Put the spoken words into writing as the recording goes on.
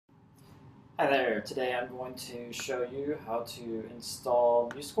Hi there, today I'm going to show you how to install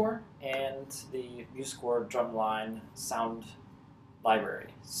Musescore and the Musescore drumline sound library.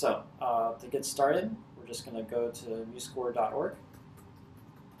 So to get started, we're just going to go to musescore.org.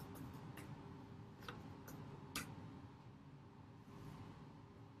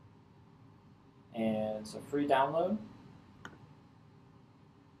 And it's a free download.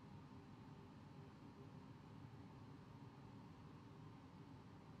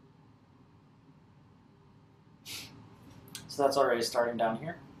 So that's already starting down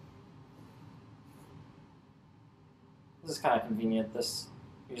here. This is kind of convenient, this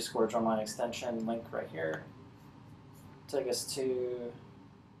Musescore drumline extension link right here. Take us to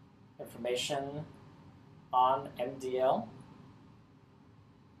information on MDL.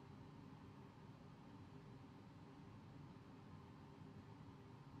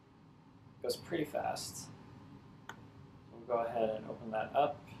 It goes pretty fast. We'll go ahead and open that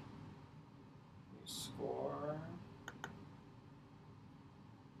up. Musescore.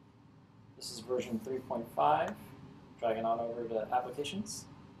 This is version 3.5. Dragging on over to applications.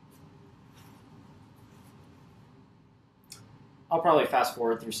 I'll probably fast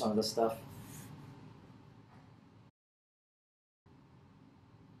forward through some of this stuff.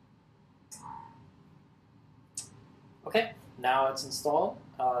 Okay, now it's installed.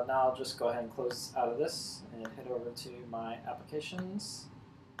 Now I'll just go ahead and close out of this and head over to my applications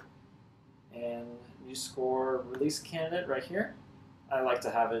and Musescore release candidate right here. I like to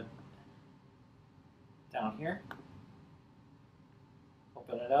have it down here.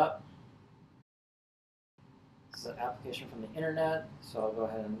 Open it up. This is an application from the internet, so I'll go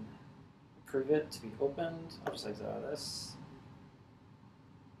ahead and approve it to be opened. I'll just exit out of this.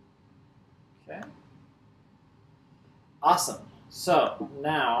 Okay. Awesome. So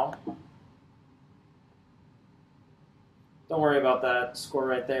now, don't worry about that score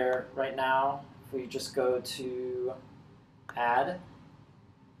right there. Right now, if we just go to Edit,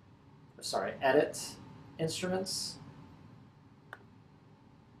 Instruments,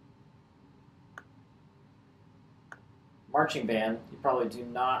 Marching Band, you probably do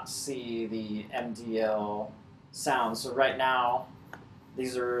not see the MDL sounds. So right now,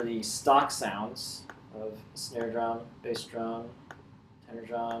 these are the stock sounds of snare drum, bass drum, tenor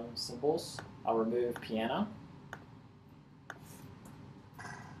drum, cymbals. I'll remove piano.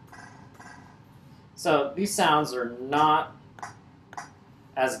 So these sounds are not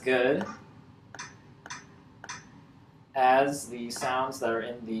as good as the sounds that are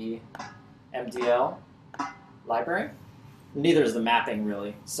in the MDL library. Neither is the mapping,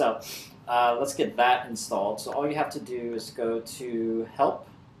 really. So let's get that installed. So all you have to do is go to Help,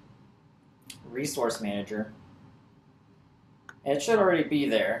 Resource Manager, and it should already be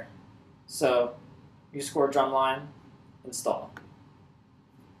there. So Musescore drumline, install.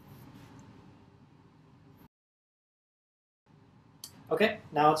 Okay,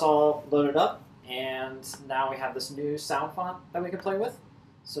 now it's all loaded up, and now we have this new sound font that we can play with.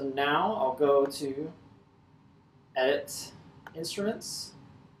 So now I'll go to Edit, Instruments.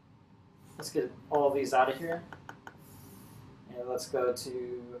 Let's get all of these out of here. And let's go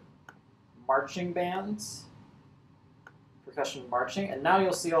to Marching Bands, Percussion Marching, and now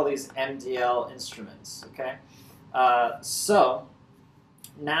you'll see all these MDL instruments, okay? So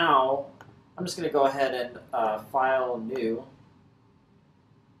now I'm just going to go ahead and file new,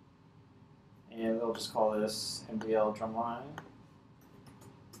 and we'll just call this MDL drumline.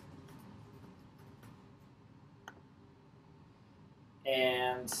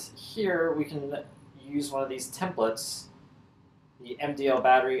 And here we can use one of these templates, the MDL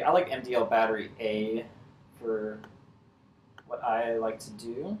battery. I like MDL battery A for what I like to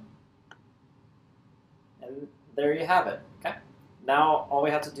do. And there you have it. Okay. Now all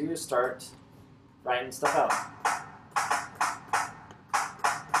we have to do is start writing stuff out.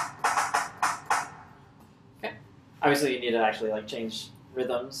 Okay. Obviously you need to actually change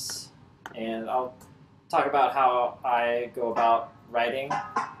rhythms, and I'll talk about how I go about writing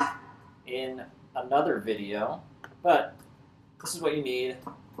in another video, but this is what you need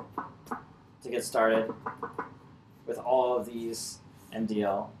to get started with all of these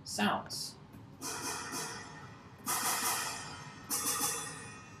MDL sounds.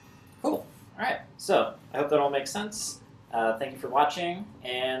 Cool. All right. So I hope that all makes sense. Thank you for watching,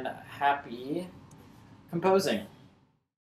 and happy composing.